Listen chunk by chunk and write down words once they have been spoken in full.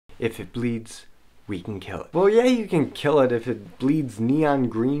If it bleeds, we can kill it. Well, yeah, you can kill it if it bleeds neon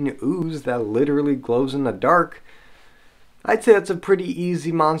green ooze that literally glows in the dark. I'd say that's a pretty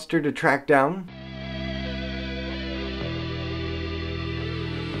easy monster to track down.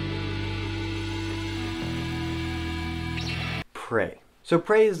 Prey. So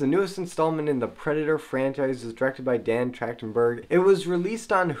Prey is the newest installment in the Predator franchise. It's directed by Dan Trachtenberg. It was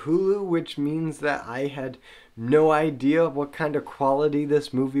released on Hulu, which means that I had no idea what kind of quality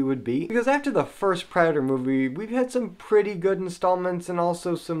this movie would be. Because after the first Predator movie, we've had some pretty good installments and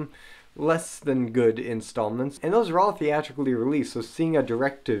also some less than good installments. And those are all theatrically released, so seeing a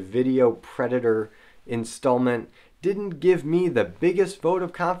direct-to-video Predator installment didn't give me the biggest vote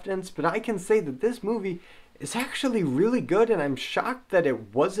of confidence, but I can say that this movie is actually really good, and I'm shocked that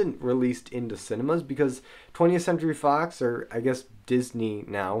it wasn't released into cinemas because 20th Century Fox, or I guess Disney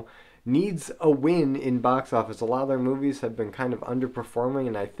now, needs a win in box office. A lot of their movies have been kind of underperforming,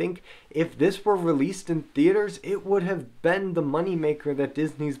 and I think if this were released in theaters, it would have been the moneymaker that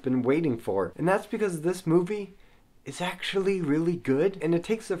Disney's been waiting for. And that's because this movie is actually really good, and it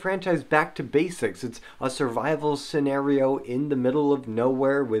takes the franchise back to basics. It's a survival scenario in the middle of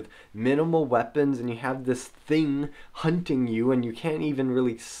nowhere with minimal weapons, and you have this thing hunting you and you can't even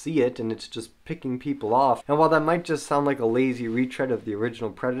really see it, and it's just picking people off. And while that might just sound like a lazy retread of the original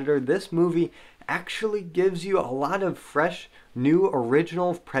Predator, this movie actually gives you a lot of fresh, new,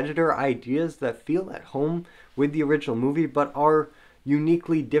 original Predator ideas that feel at home with the original movie, but are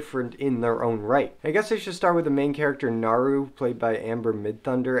uniquely different in their own right. I guess I should start with the main character, Naru, played by Amber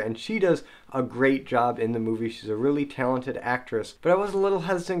Midthunder, and she does a great job in the movie. She's a really talented actress, but I was a little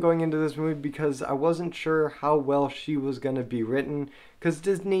hesitant going into this movie because I wasn't sure how well she was going to be written, because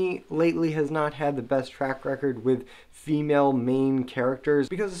Disney lately has not had the best track record with female main characters.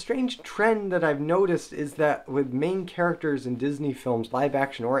 Because a strange trend that I've noticed is that with main characters in Disney films, live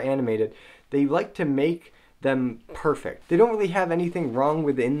action or animated, they like to make them perfect. They don't really have anything wrong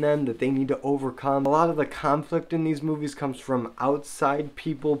within them that they need to overcome. A lot of the conflict in these movies comes from outside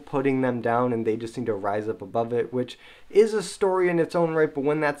people putting them down, and they just need to rise up above it, which is a story in its own right, but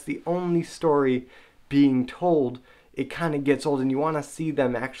when that's the only story being told, it kind of gets old, and you want to see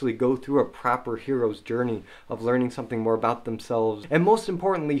them actually go through a proper hero's journey of learning something more about themselves, and most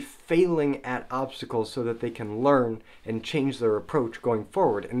importantly, failing at obstacles so that they can learn and change their approach going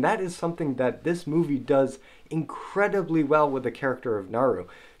forward. And that is something that this movie does incredibly well with the character of Naru.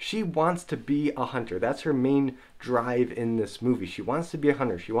 She wants to be a hunter. That's her main drive in this movie. She wants to be a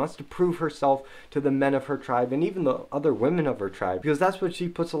hunter. She wants to prove herself to the men of her tribe and even the other women of her tribe, because that's what she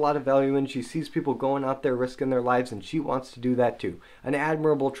puts a lot of value in. She sees people going out there risking their lives, and she wants to do that too. An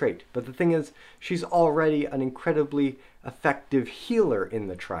admirable trait. But the thing is, she's already an incredibly effective healer in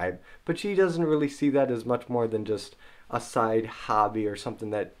the tribe, but she doesn't really see that as much more than just a side hobby or something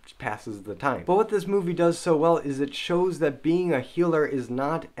that passes the time. But what this movie does so well is it shows that being a healer is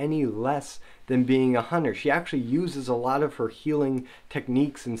not any less than being a hunter. She actually uses a lot of her healing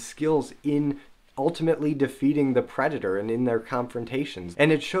techniques and skills in ultimately defeating the Predator and in their confrontations.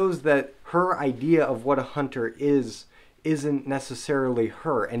 And it shows that her idea of what a hunter isn't necessarily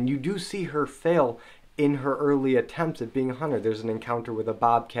her, and you do see her fail in her early attempts at being a hunter. There's an encounter with a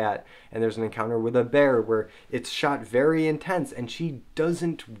bobcat, and there's an encounter with a bear where it's shot very intense, and she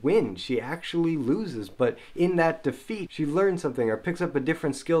doesn't win. She actually loses, but in that defeat, she learns something or picks up a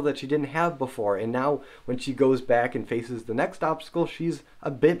different skill that she didn't have before, and now when she goes back and faces the next obstacle, she's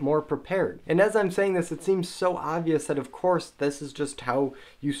a bit more prepared. And as I'm saying this, it seems so obvious that of course this is just how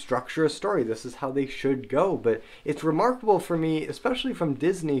you structure a story. This is how they should go, but it's remarkable for me, especially from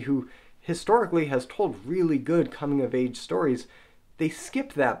Disney, who historically has told really good coming-of-age stories. They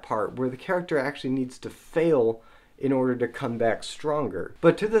skip that part where the character actually needs to fail in order to come back stronger.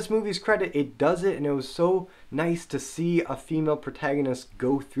 But to this movie's credit, it does it, and it was so nice to see a female protagonist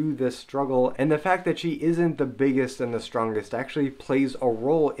go through this struggle, and the fact that she isn't the biggest and the strongest actually plays a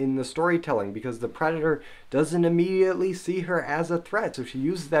role in the storytelling, because the Predator doesn't immediately see her as a threat, so she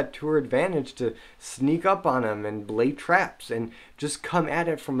uses that to her advantage to sneak up on him and lay traps and just come at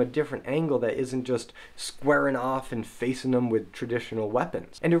it from a different angle that isn't just squaring off and facing them with traditional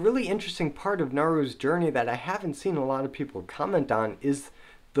weapons. And a really interesting part of Naru's journey that I haven't seen a lot of people comment on is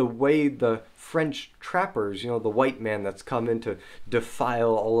the way the French trappers, the white man that's come in to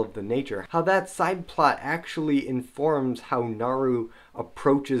defile all of the nature, how that side plot actually informs how Naru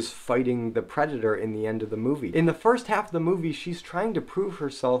approaches fighting the Predator in the end of the movie. In the first half of the movie, she's trying to prove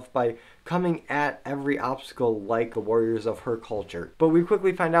herself by coming at every obstacle like the warriors of her culture. But we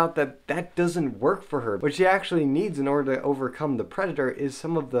quickly find out that that doesn't work for her. What she actually needs in order to overcome the Predator is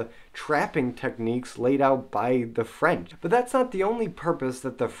some of the trapping techniques laid out by the French. But that's not the only purpose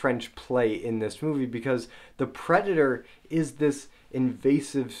that the French play in this movie, because the Predator is this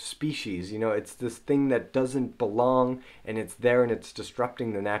invasive species. You know, it's this thing that doesn't belong, and it's there and it's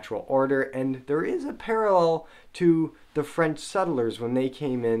disrupting the natural order. And there is a parallel to the French settlers when they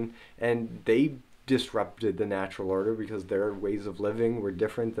came in and they disrupted the natural order because their ways of living were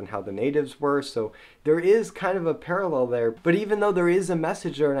different than how the natives were. So there is kind of a parallel there. But even though there is a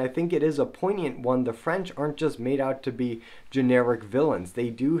message there, and I think it is a poignant one, the French aren't just made out to be generic villains. They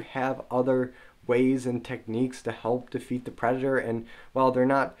do have other ways and techniques to help defeat the Predator, and while they're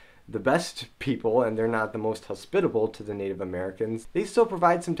not the best people and they're not the most hospitable to the Native Americans, they still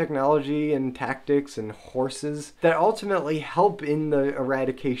provide some technology and tactics and horses that ultimately help in the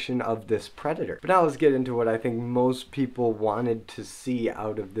eradication of this Predator. But now let's get into what I think most people wanted to see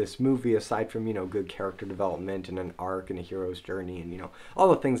out of this movie, aside from, you know, good character development and an arc and a hero's journey and, you know, all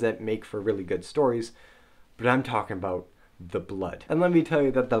the things that make for really good stories. But I'm talking about the blood. And let me tell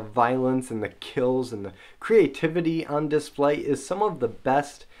you that the violence and the kills and the creativity on display is some of the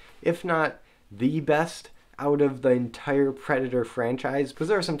best, if not the best, out of the entire Predator franchise. Because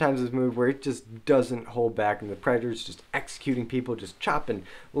there are sometimes this movie where it just doesn't hold back and the Predator's just executing people, just chopping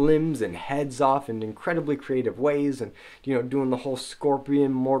limbs and heads off in incredibly creative ways, and, you know, doing the whole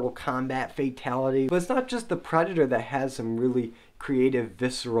Scorpion Mortal Kombat fatality. But it's not just the Predator that has some really creative,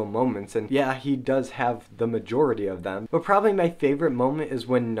 visceral moments, and yeah, he does have the majority of them. But probably my favorite moment is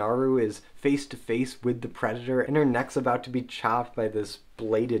when Naru is face to face with the Predator and her neck's about to be chopped by this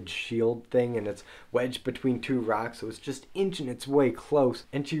bladed shield thing, and it's wedged between two rocks, so it's just inching its way close,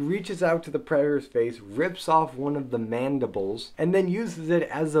 and she reaches out to the Predator's face, rips off one of the mandibles, and then uses it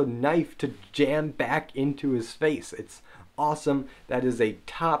as a knife to jam back into his face. It's awesome. That is a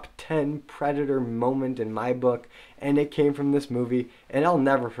top 10 Predator moment in my book, and it came from this movie, and I'll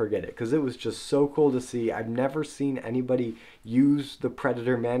never forget it because it was just so cool to see. I've never seen anybody use the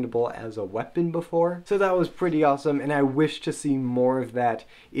Predator mandible as a weapon before, so that was pretty awesome, and I wish to see more of that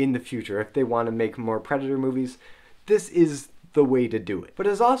in the future. If they want to make more Predator movies, this is the way to do it. But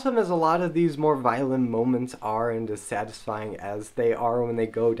as awesome as a lot of these more violent moments are, and as satisfying as they are when they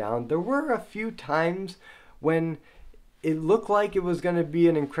go down, there were a few times when it looked like it was going to be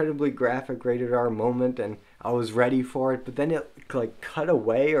an incredibly graphic rated R moment, and I was ready for it, but then it like cut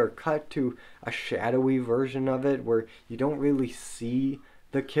away or cut to a shadowy version of it where you don't really see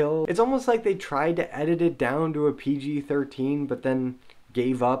the kill. It's almost like they tried to edit it down to a PG-13 but then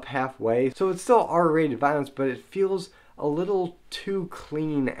gave up halfway. So it's still R-rated violence, but it feels a little too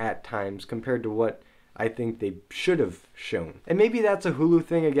clean at times compared to what I think they should have shown. And maybe that's a Hulu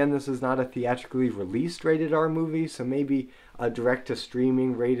thing. Again, this is not a theatrically released rated R movie, so maybe a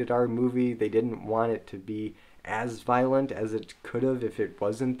direct-to-streaming rated R movie, they didn't want it to be as violent as it could have if it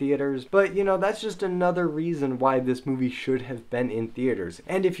was in theaters. But, you know, that's just another reason why this movie should have been in theaters.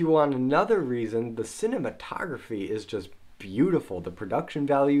 And if you want another reason, the cinematography is just beautiful. The production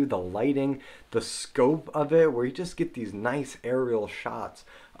value, the lighting, the scope of it, where you just get these nice aerial shots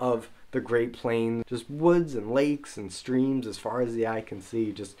of the Great Plains, just woods and lakes and streams as far as the eye can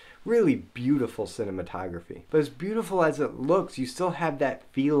see, just really beautiful cinematography. But as beautiful as it looks, you still have that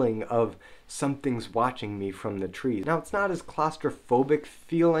feeling of something's watching me from the trees. Now, it's not as claustrophobic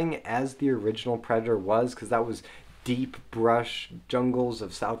feeling as the original Predator was, because that was deep brush jungles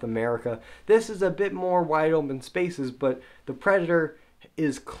of South America. This is a bit more wide open spaces, but the Predator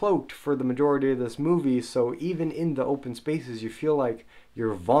is cloaked for the majority of this movie, so even in the open spaces you feel like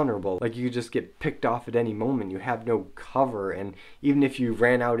you're vulnerable, like you just get picked off at any moment. You have no cover, and even if you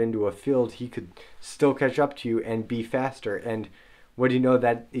ran out into a field, he could still catch up to you and be faster. And what do you know,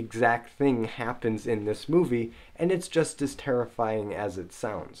 that exact thing happens in this movie, and it's just as terrifying as it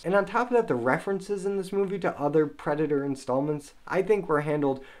sounds. And on top of that, the references in this movie to other Predator installments, I think were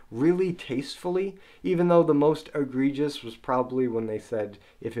handled really tastefully, even though the most egregious was probably when they said,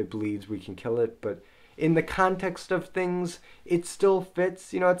 if it bleeds, we can kill it. But in the context of things, it still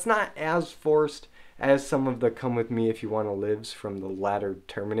fits. You know, it's not as forced as some of the Come With Me If You Want to Lives from the latter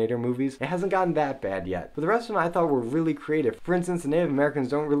Terminator movies. It hasn't gotten that bad yet. But the rest of them I thought were really creative. For instance, the Native Americans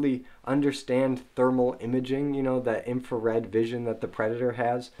don't really understand thermal imaging, you know, that infrared vision that the Predator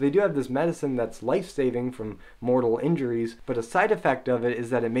has. They do have this medicine that's life-saving from mortal injuries, but a side effect of it is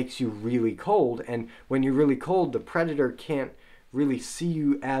that it makes you really cold, and when you're really cold, the Predator can't really see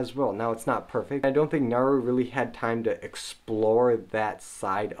you as well. Now, it's not perfect. I don't think Naru really had time to explore that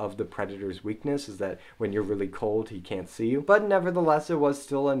side of the Predator's weakness, is that when you're really cold, he can't see you. But nevertheless, it was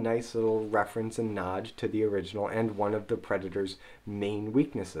still a nice little reference and nod to the original and one of the Predator's main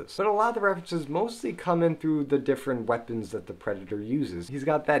weaknesses. But a lot of the references mostly come in through the different weapons that the Predator uses. He's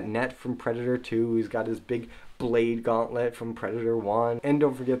got that net from Predator 2, he's got his big blade gauntlet from Predator 1, and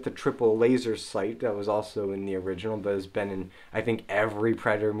don't forget the triple laser sight that was also in the original but has been in, I think, every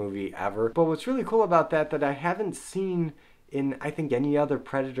Predator movie ever. But what's really cool about that I haven't seen in, I think, any other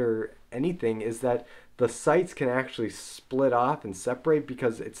Predator anything, is that the sights can actually split off and separate,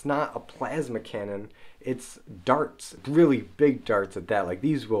 because it's not a plasma cannon, it's darts, really big darts at that. Like,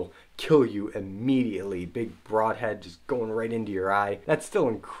 these will kill you immediately. Big broadhead just going right into your eye. That's still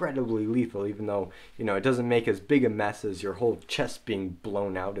incredibly lethal, even though, you know, it doesn't make as big a mess as your whole chest being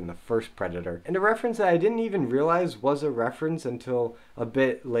blown out in the first Predator. And a reference that I didn't even realize was a reference until a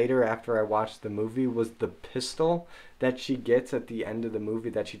bit later after I watched the movie was the pistol that she gets at the end of the movie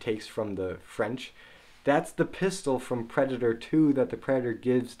that she takes from the French. That's the pistol from Predator 2 that the Predator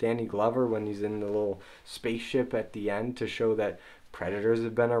gives Danny Glover when he's in the little spaceship at the end, to show that Predators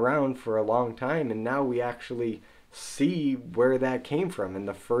have been around for a long time, and now we actually see where that came from. And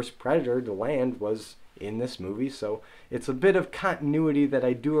the first Predator to land was in this movie, so it's a bit of continuity that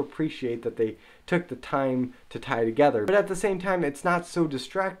I do appreciate that they took the time to tie together. But at the same time, it's not so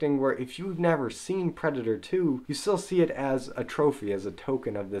distracting, where if you've never seen Predator 2, you still see it as a trophy, as a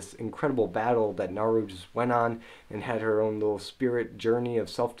token of this incredible battle that Naru just went on and had her own little spirit journey of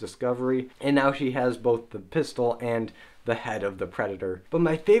self-discovery, and now she has both the pistol and the head of the Predator. But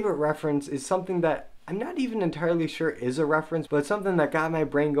my favorite reference is something that I'm not even entirely sure is a reference, but it's something that got my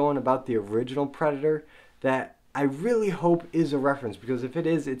brain going about the original Predator that I really hope is a reference, because if it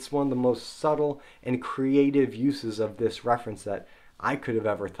is, it's one of the most subtle and creative uses of this reference that I could have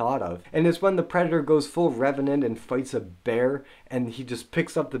ever thought of. And it's when the Predator goes full Revenant and fights a bear, and he just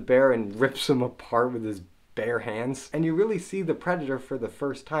picks up the bear and rips him apart with his bare hands. And you really see the Predator for the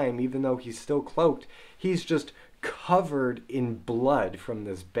first time, even though he's still cloaked. He's just covered in blood from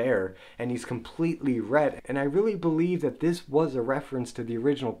this bear, and he's completely red. And I really believe that this was a reference to the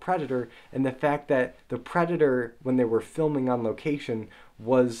original Predator, and the fact that the Predator, when they were filming on location,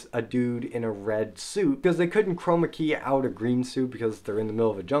 was a dude in a red suit, because they couldn't chroma key out a green suit because they're in the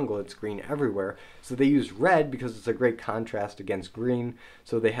middle of a jungle, it's green everywhere. So they used red because it's a great contrast against green,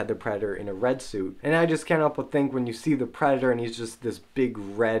 so they had the Predator in a red suit. And I just can't help but think, when you see the Predator and he's just this big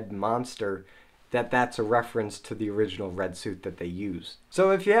red monster, that's a reference to the original red suit that they used.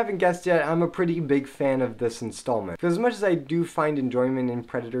 So if you haven't guessed yet, I'm a pretty big fan of this installment. Because as much as I do find enjoyment in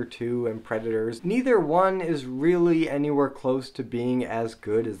Predator 2 and Predators, neither one is really anywhere close to being as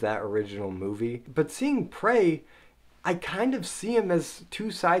good as that original movie. But seeing Prey, I kind of see him as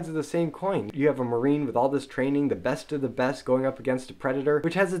two sides of the same coin. You have a Marine with all this training, the best of the best, going up against a Predator,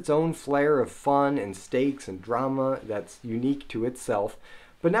 which has its own flair of fun and stakes and drama that's unique to itself.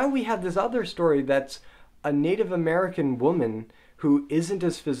 But now we have this other story that's a Native American woman who isn't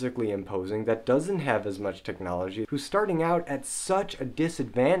as physically imposing, that doesn't have as much technology, who's starting out at such a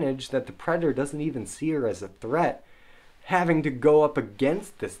disadvantage that the Predator doesn't even see her as a threat, having to go up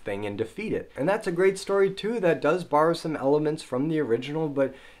against this thing and defeat it. And that's a great story too, that does borrow some elements from the original,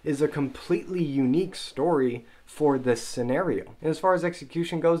 but is a completely unique story for this scenario. And as far as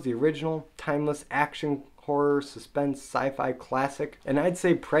execution goes, the original, timeless action, horror, suspense, sci-fi classic, and I'd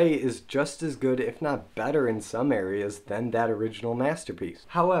say Prey is just as good, if not better in some areas, than that original masterpiece.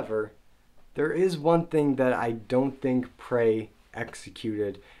 However, there is one thing that I don't think Prey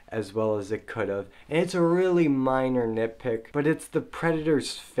executed as well as it could have, and it's a really minor nitpick, but it's the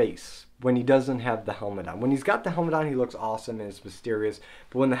Predator's face when he doesn't have the helmet on. When he's got the helmet on, he looks awesome and it's mysterious,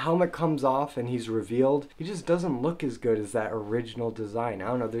 but when the helmet comes off and he's revealed, he just doesn't look as good as that original design. I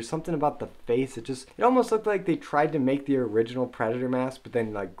don't know, there's something about the face, it almost looked like they tried to make the original Predator mask, but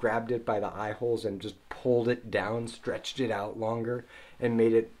then like grabbed it by the eye holes and just pulled it down, stretched it out longer, and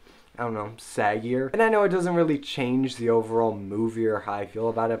made it, I don't know, saggier. And I know it doesn't really change the overall movie or how I feel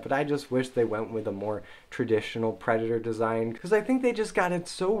about it, but I just wish they went with a more traditional Predator design, because I think they just got it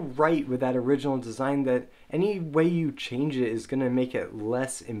so right with that original design that any way you change it is going to make it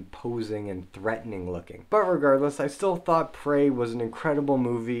less imposing and threatening looking. But regardless, I still thought Prey was an incredible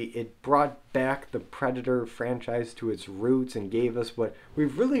movie. It brought back the Predator franchise to its roots and gave us what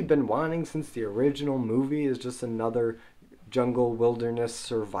we've really been wanting since the original movie, is just another jungle wilderness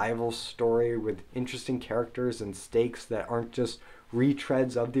survival story with interesting characters and stakes that aren't just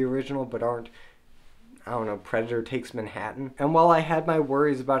retreads of the original, but aren't, I I don't know, Predator Takes Manhattan. And while I had my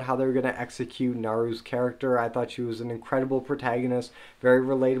worries about how they were going to execute Naru's character, I thought she was an incredible protagonist, very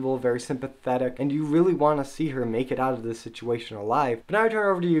relatable, very sympathetic, and you really want to see her make it out of this situation alive. But now I turn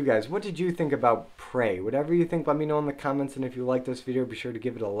it over to you guys. What did you think about Prey? Whatever you think, let me know in the comments, and if you like this video, be sure to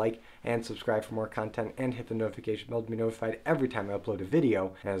give it a like and subscribe for more content, and hit the notification bell to be notified every time I upload a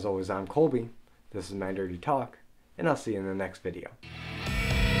video. And as always, I'm Colby, this is My Dirty Talk, and I'll see you in the next video.